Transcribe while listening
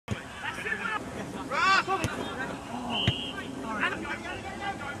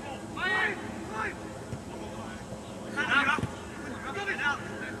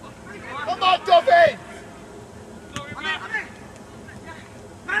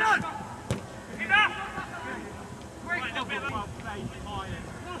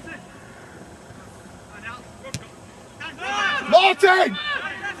Martin!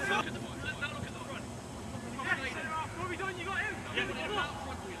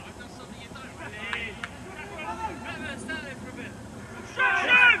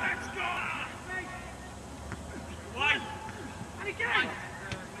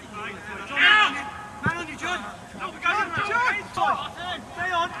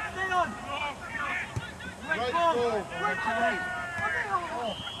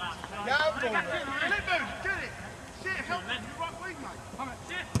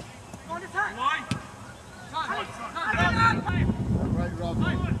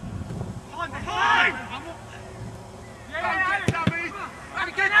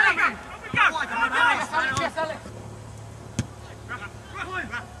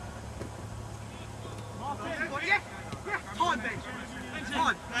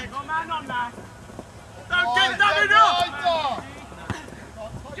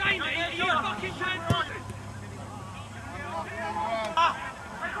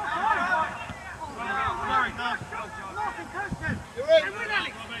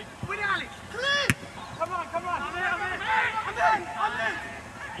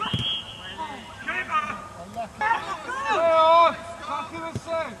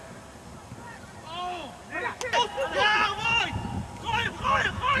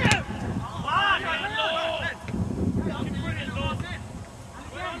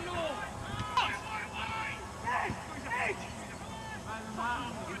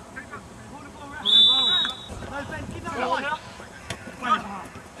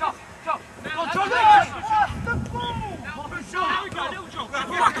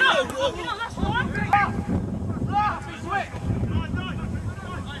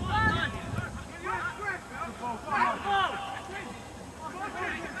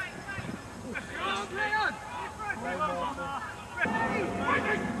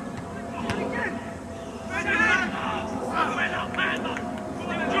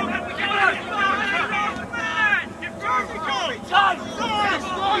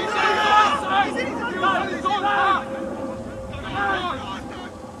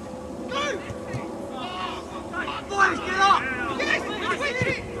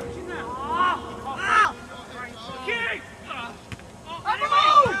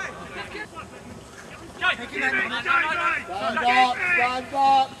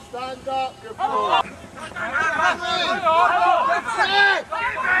 Stand up, good ball.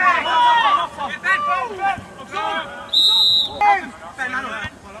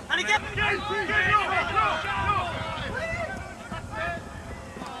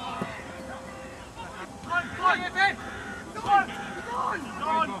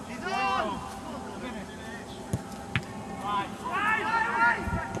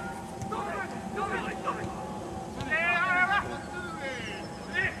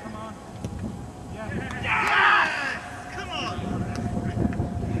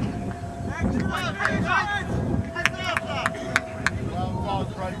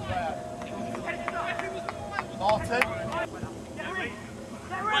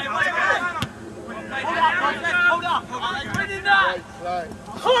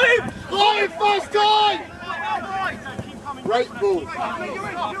 First time! Great ball.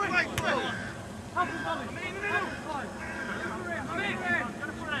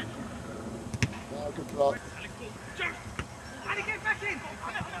 Oh, good block. Get back in!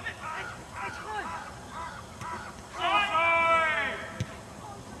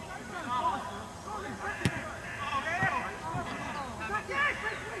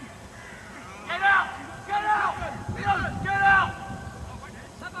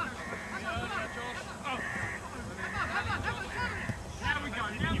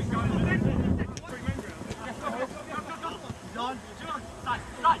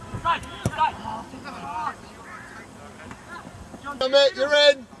 Mick, you're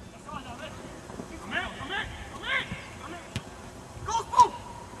in!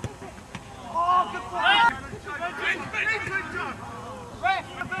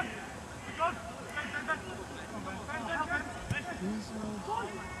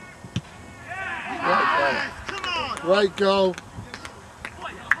 Great goal.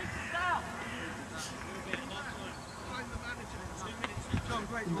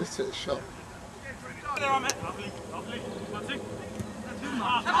 You just hit a shot.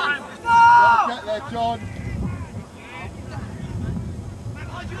 Get there, John.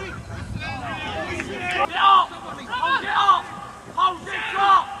 Get up! Hold it up! Hold it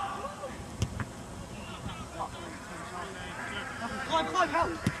up! Climb,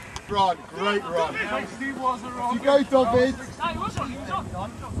 help! Run, great run. You go, Dobbins.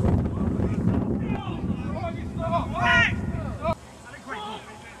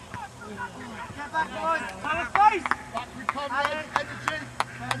 Get back, boys. Back on, Red. Energy.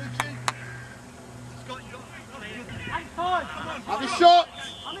 Energy. Have a shot.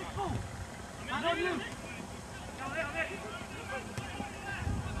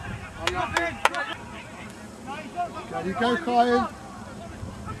 There you go, Kyle.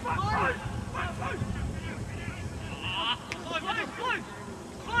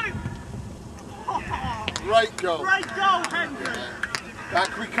 Great goal. Great goal, Hendon.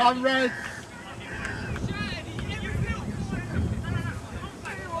 Back we come, Red.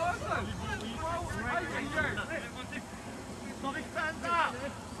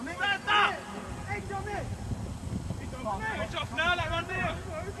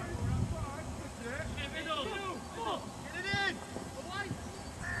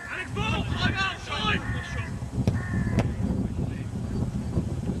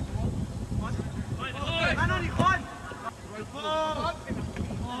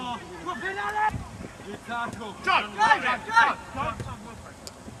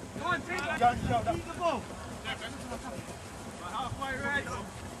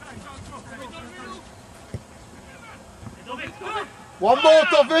 One more,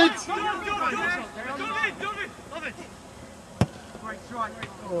 David! Great strike.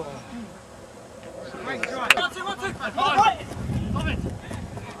 Oh. Great strike. 1, 2, 1, 2.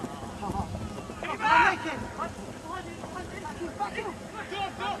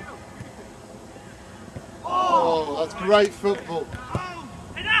 Oh, that's great football.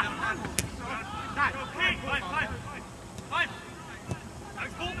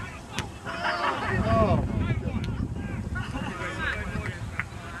 Oh.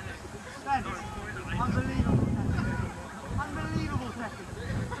 Unbelievable. Unbelievable second.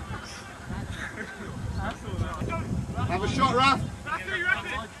 Have a shot, Raf.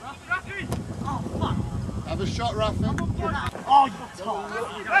 Oh, fuck. Have a shot, Rafi. Oh, you top.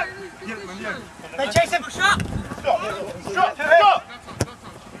 Hey, chase him. Shot. Shot!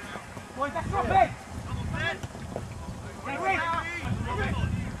 Boys, let's drop it.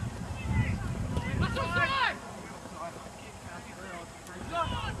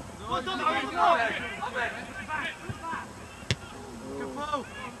 Good ball.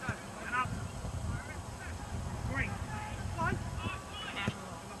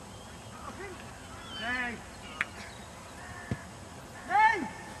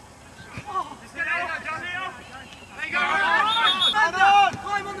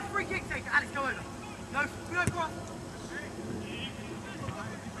 Climb on the free kick taker. Alex, go over. No, cross.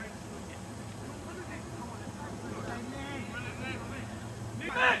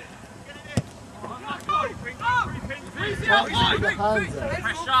 Touch with the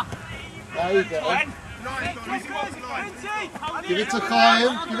hands up. There you go. Give it to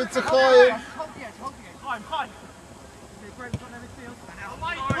Kyle. Give it to Kyle.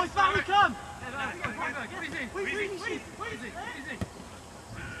 Boys, back we come.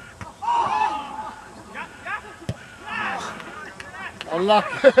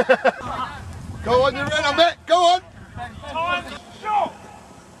 Unlucky. Go on, you're in on it. Go on. Sure.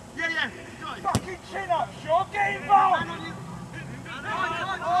 Yeah. Fucking chin up, sure. Get involved. No,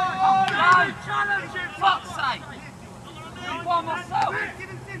 challenge him, fuck's sake. I'm by myself. Give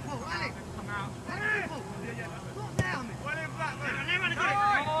him simple, Alex. Come out. Simple. Not down.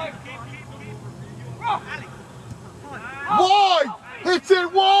 Wide. Hit it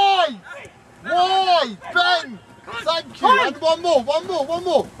wide. Wide. Ben. Thank you. And one more.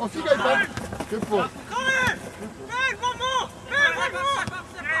 Off you go, Ben. Good ball. Come here. Ben, one more.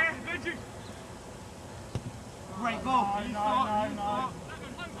 Great ball. No.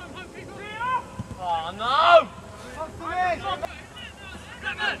 Oh, no.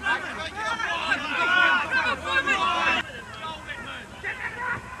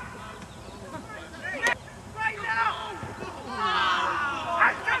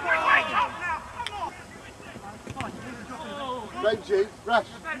 Benji, Rash.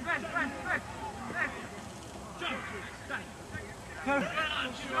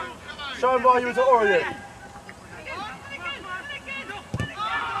 Show him why you was at Orient.